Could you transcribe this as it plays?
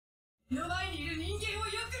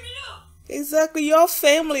Exactly, your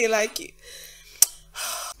family, like.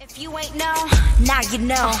 If you ain't know, now you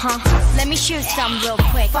know, huh? Let me shoot some real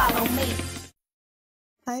quick. Follow me.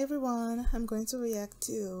 Hi everyone, I'm going to react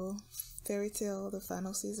to Fairy Tail, the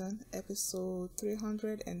final season, episode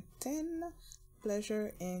 310,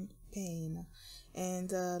 Pleasure and Pain.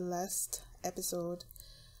 And last episode,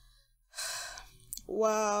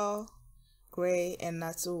 while Gray and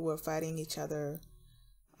Natsu were fighting each other,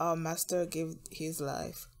 our master gave his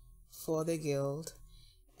life for the guild,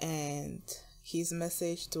 and his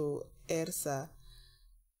message to Ersa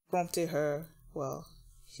prompted her, well,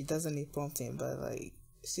 she doesn't need prompting, but like,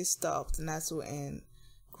 she stopped Natsu and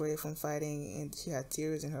Gray from fighting, and she had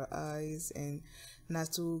tears in her eyes, and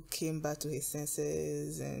Natsu came back to his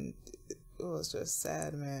senses, and it was just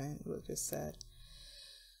sad, man. It was just sad.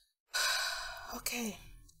 Okay,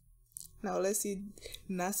 now let's see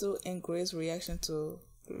Natsu and Gray's reaction to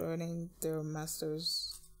learning their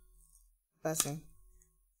master's passing.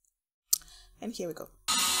 And here we go.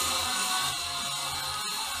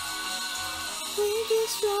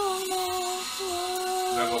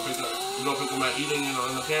 You gonna pick up my eating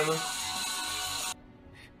on the camera?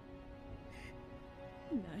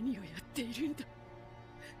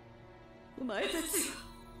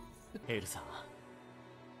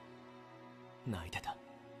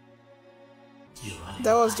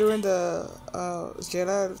 That was during the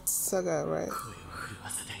Gerard saga, right?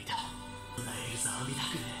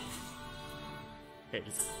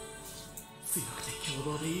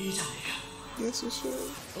 Yes, you should.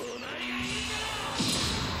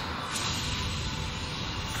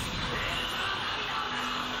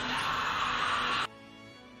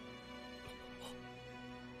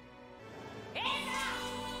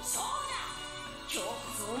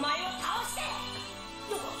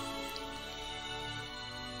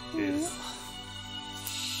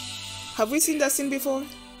 Have we seen that scene before?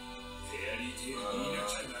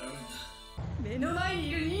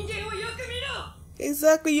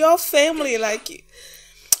 Exactly, your family, like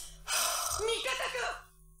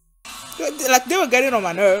they were getting on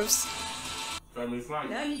my nerves. I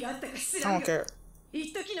don't care.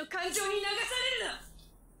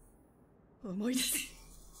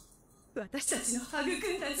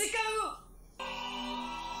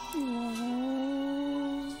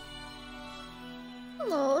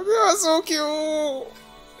 No, they are so cute.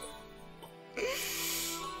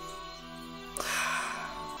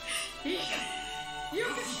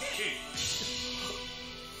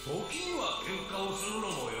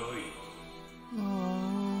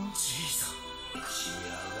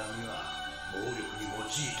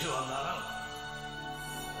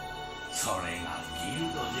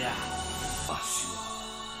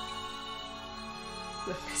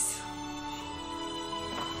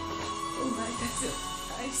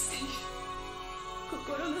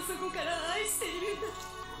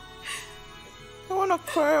 I wanna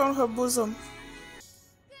cry on her bosom.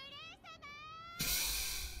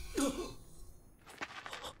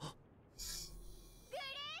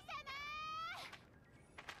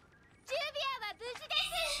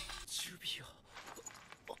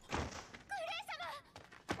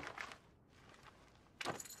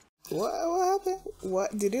 What happened?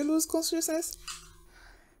 What, did he lose consciousness?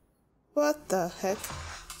 What the heck?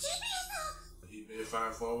 He been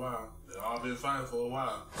fine for a while. They all been fine for a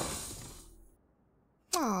while.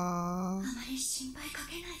 Aww.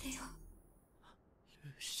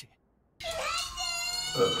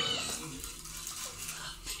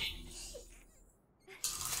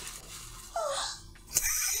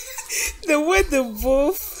 The way the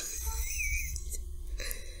both.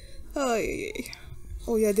 Oh yeah.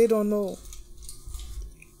 Oh yeah, they don't know.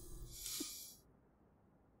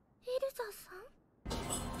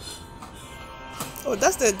 Oh,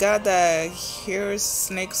 that's the guy that hears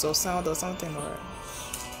snakes or sound or something, or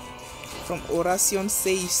from Oración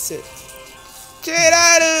 6.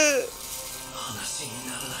 Gerard!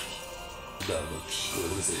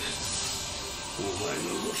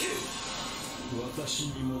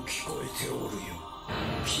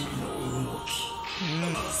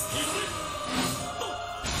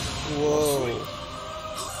 Whoa.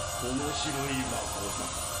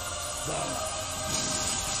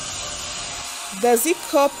 Does he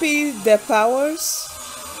copy their powers?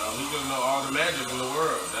 No, he can know all the magic in the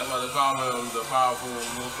world. That's why they call him the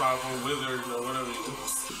most powerful wizard or whatever.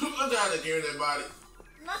 Look how they carry that body.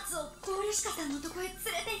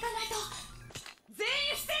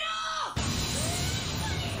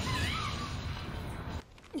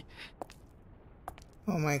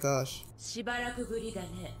 Oh my gosh.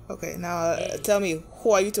 Okay, now tell me,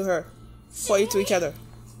 who are you to her? Who are you to each other?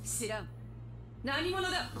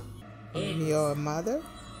 I'm your mother.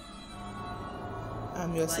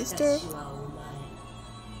 I'm your sister.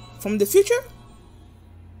 From the future?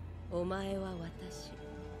 お前は私。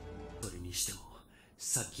それにしても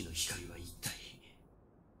さっきの光は一体。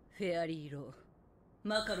フェアリーロー、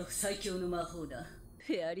マカロフ最強の魔法だ。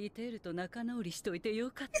フェアリーテールと仲直りしといて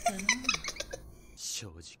よかったな。正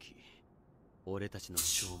直俺たちの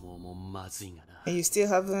消耗もまずいがな。 And you still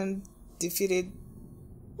haven't defeated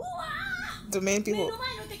the main people. 目の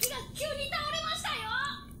前の敵が急に倒れました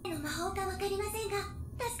よ。魔法かわかりませんが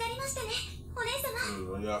助かりましたね、お姉様。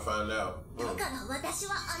 When y'all find out. だから私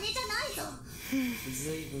は姉じゃないぞ。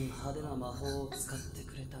ずいぶん派手な魔法を使って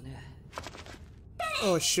くれたね。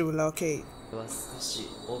 Oh shoot, okay. は少し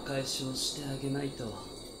お返しをしてあげないと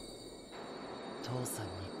父さん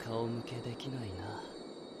に顔向けできないな。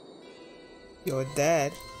 Your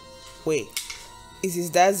dad? Wait, is his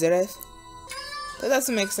dad Zereth? That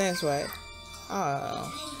doesn't make sense, right?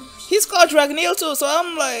 He's called Dragneel too, so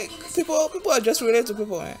I'm like, people are just related to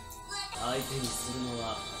people, man. 相手にするの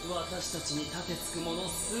は私たちに盾つくもの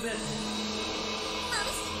すべて。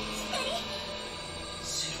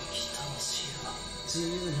白き魂は自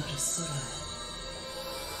由なる空へ。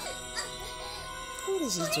 What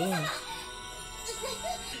is he doing? What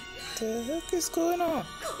the heck is going on?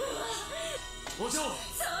 お嬢、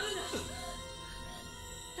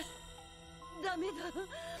ダメだ。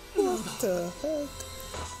 What the heck?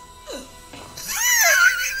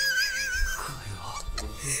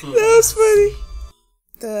 That's funny.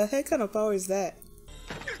 The heck kind of power is that?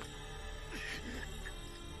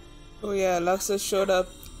 Oh yeah, Luxa showed up.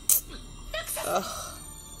 Ugh.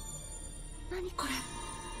 何これ？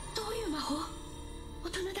どういう魔法？大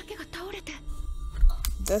人だけが倒れて。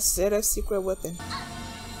 That's Zed's secret weapon.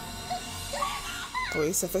 Oh,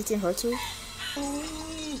 it's affecting her too?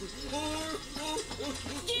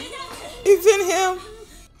 Even him?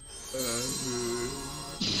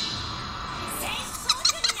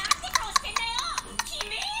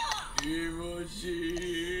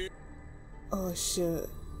 Oh shit.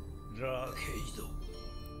 ラーケイド、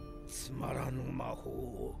つまらぬ魔法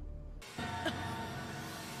を。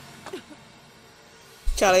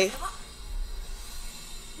 Charlie,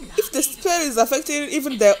 if the spell is affecting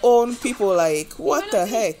even their own people, like, what the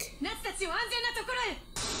heck? ナツたちを安全なところへ。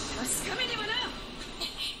確かめねばな。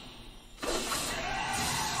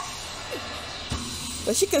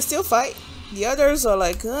 But she can still fight. The others are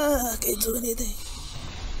like, I can't do anything.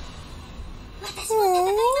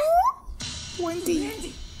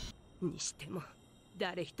 Wendy. にしても、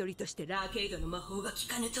誰一人としてラーケイドの魔法が効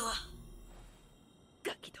かぬとは。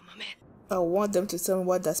ガキどもめ。 I want them to tell me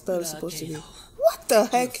what that spell is supposed to be. What the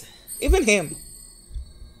heck? Even him.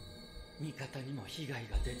 味方にも被害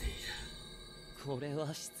が出ている。これ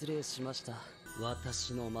は失礼しました。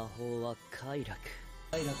私の魔法は快楽。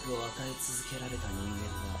快楽を与え続けられた人間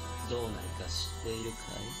はどうなるか知っているかい？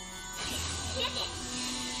開け、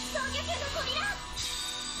双魚球の扉。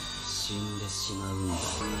死んでしまうんだ。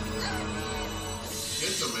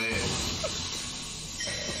 It's a man.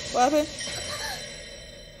 What happened?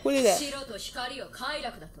 Who did that? 白と光は快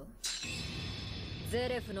楽だと。ゼ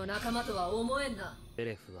レフの仲間とは思えんな。ゼ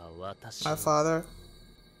レフは私 My の father.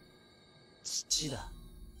 父だ。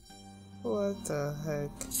 What the heck?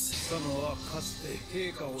 貴様はかつて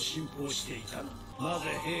陛下を信奉していたの。なぜ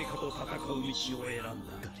陛下と戦う道を選んだ？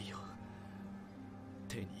光を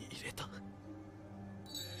手に入れた。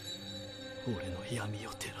俺の闇を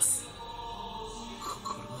照らす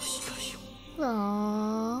心の光を。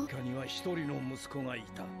 Aww. 他には一人の息子がい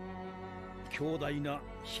た。強大な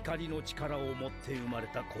光の力を持って生まれ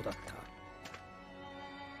た子だった。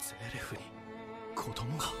ゼレフに子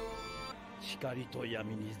供が。光と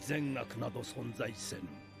闇に善悪など存在せぬ。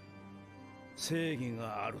正義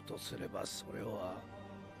があるとすればそれは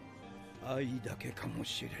愛だけかも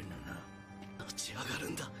しれぬな。立ち上がる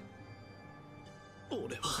んだ。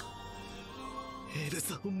俺はエル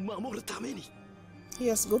ザを守るために。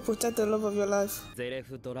 Yes, go protect the love of your life. ゼレ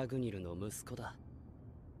フ・ドラグニルの息子だ。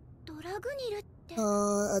ドラグニルって。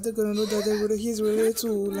Are they gonna know that he's related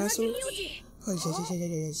to Lancelot? Oh,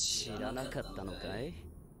 yeah. 知らなかったのかい？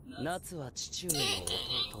夏は父上の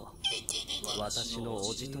弟。私の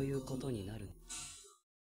叔父ということになる。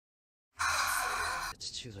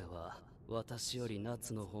父上は私より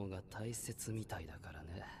夏の方が大切みたいだから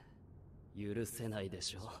ね。許せないで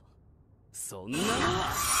しょ。そんなの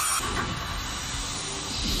は。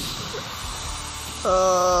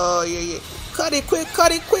Oh, yeah. Cut it quick.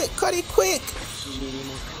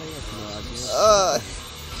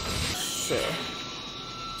 Sure.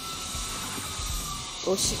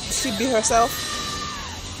 Oh, she beat herself?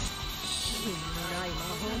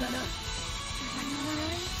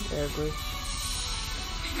 I agree.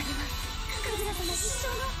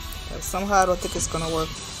 Somehow I don't think it's gonna work.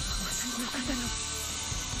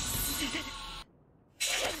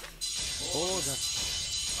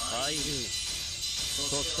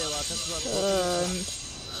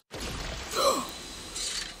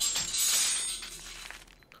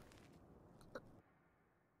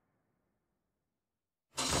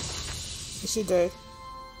 Is she dead?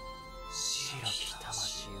 白き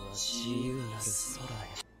魂は自由なる空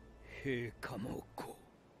へ。陛下の子。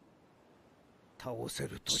倒せ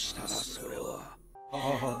るとしたらそれは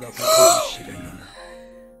母だけかもしれぬ。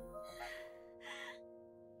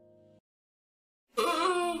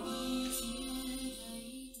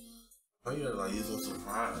Oh, yeah, like you're so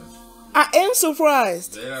surprised. I am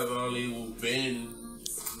surprised. They have only been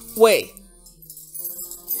Wait,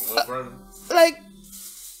 one person. like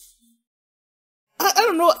I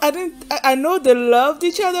don't know. I know they loved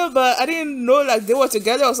each other, but I didn't know like they were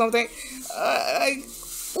together or something. Like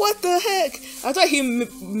what the heck? I thought he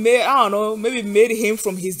made, I don't know, maybe made him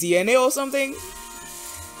from his DNA or something.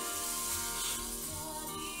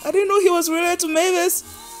 I didn't know he was related to Mavis.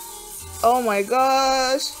 Oh my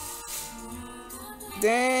gosh.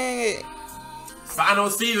 Dang it. Final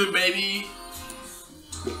season, baby.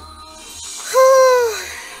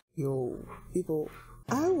 Yo, people,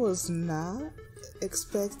 I was not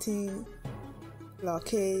expecting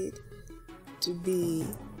Blockade to be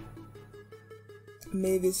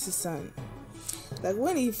Mavis' son. Like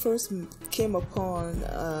when he first came upon,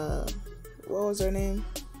 what was her name?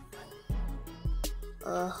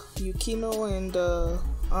 Yukino and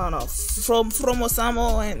I don't know, from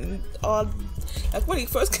Osamo and all. Like when he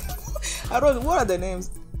first came, I don't know, what are the names?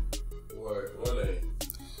 What name?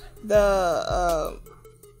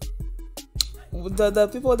 The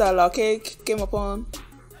people that Locke came upon.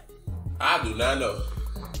 I do not know.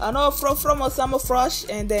 I know from Osama Frosh,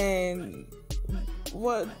 and then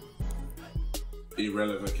what?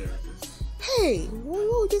 Irrelevant characters. Hey, why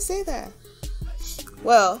would you say that?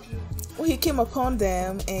 Well, when he came upon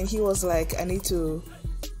them, and he was like, "I need to."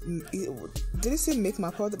 Did he say make my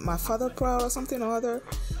father proud or something or other?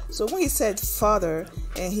 So when he said father,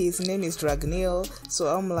 and his name is Dragneel, so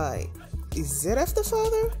I'm like, is Zeref the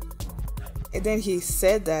father? And then he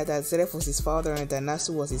said that Zeref was his father and that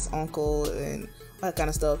Nasu was his uncle and all that kind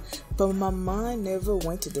of stuff. But my mind never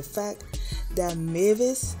went to the fact that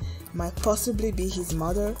Mavis might possibly be his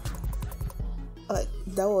mother. Like,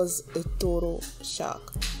 that was a total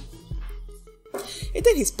shock. And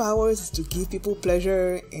then his powers is to give people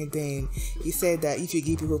pleasure, and then he said that if you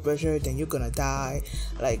give people pleasure, then you're gonna die.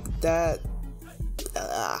 Like that.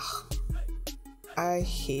 I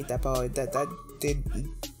hate that power. That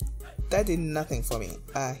did nothing for me.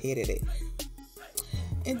 I hated it.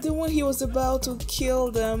 And then when he was about to kill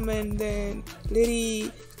them, and then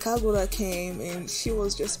Lady Kagura came, and she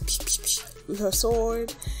was just with her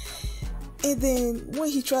sword. And then when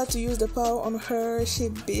he tried to use the power on her, she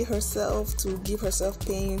beat herself to give herself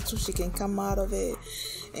pain so she can come out of it.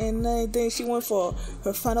 And then she went for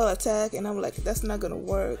her final attack, and I'm like, that's not gonna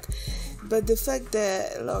work. But the fact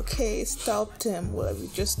that Locke stopped him, well, we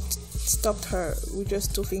just stopped her with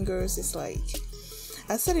just 2 fingers, it's like,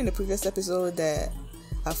 I said in the previous episode that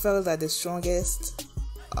I felt that the strongest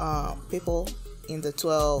people in the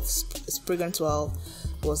 12, Spriggan 12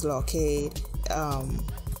 was Locke.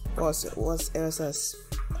 Was Erza's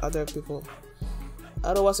other people. I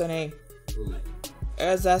don't know what's her name.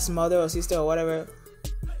 Erza's mother or sister or whatever.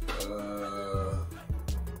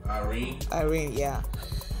 Irene, yeah.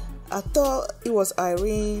 I thought it was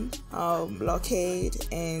Irene, Blockade,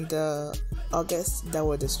 and August that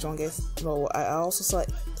were the strongest. Well, I also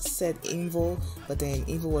said Invo, but then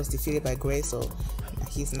Invo was defeated by Grace, so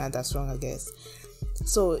he's not that strong, I guess.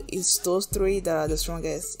 So it's those 3 that are the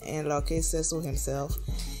strongest, and Blockade says so himself.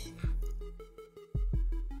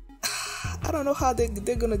 I don't know how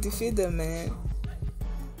they're gonna defeat them, man.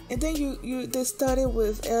 And then they started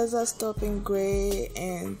with Elsa stopping Grey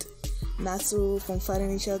and Natsu from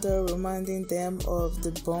fighting each other, reminding them of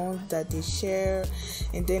the bond that they share,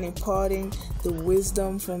 and then imparting the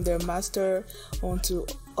wisdom from their master onto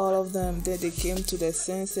all of them. Then they came to their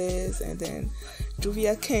senses, and then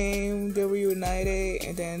Juvia came, they reunited,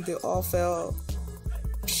 and then they all fell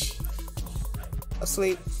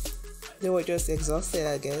asleep. They were just exhausted,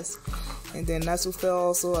 I guess. And then Natsu fell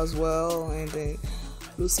also as well, and then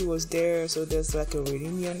Lucy was there, so there's like a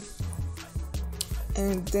reunion.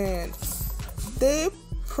 And then they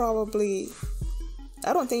probably,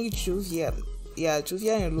 I don't think Juvia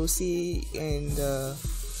and Lucy and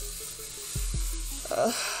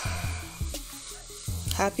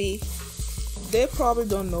Happy, they probably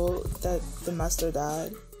don't know that the master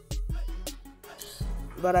died.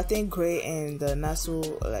 but I think Gray and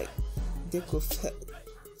Nasu, like, they could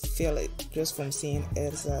feel it just from seeing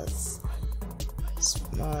Elsa's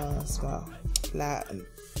smile. Like,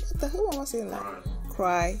 what the hell am I saying? Like,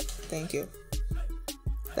 cry. Thank you.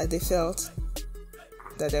 Like, they felt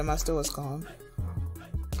that their master was gone.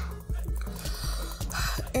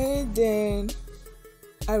 And then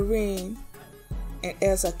Irene and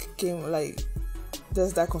Elsa came, like,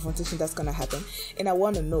 there's that confrontation that's gonna happen, and I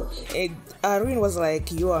want to know. Irene was like,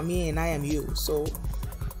 you are me and I am you. So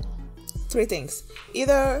 3 things: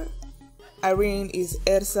 either Irene is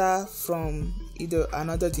Elsa from either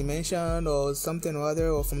another dimension or something or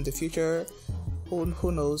other, or from the future,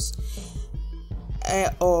 who knows,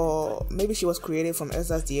 or maybe she was created from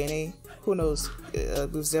Elsa's DNA, who knows,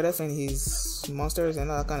 with Zeref and his monsters and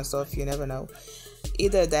all that kind of stuff, you never know.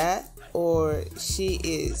 Either that, or she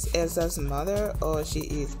is Elsa's mother, or she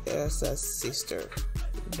is Elsa's sister.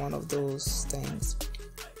 One of those things.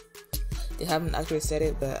 They haven't actually said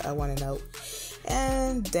it, but I want to know.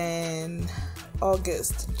 And then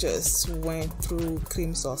August just went through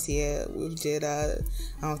Cream Saucier with Gerald.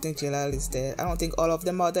 I don't think Gerald is dead. I don't think all of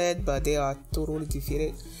them are dead, but they are totally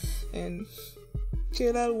defeated. And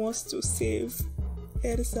Gerald wants to save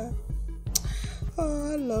Elsa.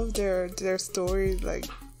 Oh, I love their story, like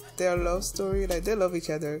their love story. Like, they love each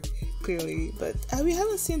other clearly, but we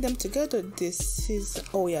haven't seen them together this season.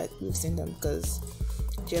 Oh yeah, we've seen them because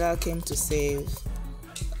Gerald came to save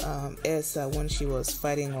Elsa when she was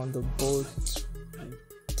fighting on the boat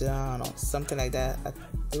down or something like that.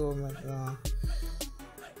 Oh my god.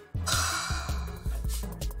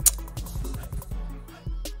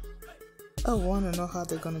 I want to know how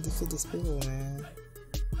they're gonna defeat these people, man.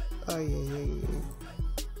 Oh yeah.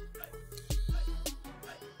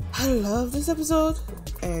 I love this episode,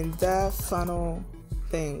 and that final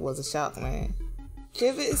thing was a shock, man.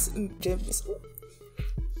 Javis.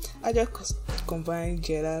 I just combined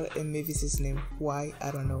Gerald and Mavis's name. Why?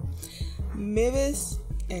 I don't know. Mavis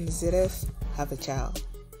and Zeref have a child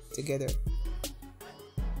together.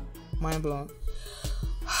 Mind blown.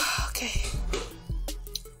 Okay.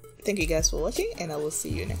 Thank you guys for watching, and I will see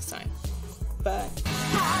you next time. Bye.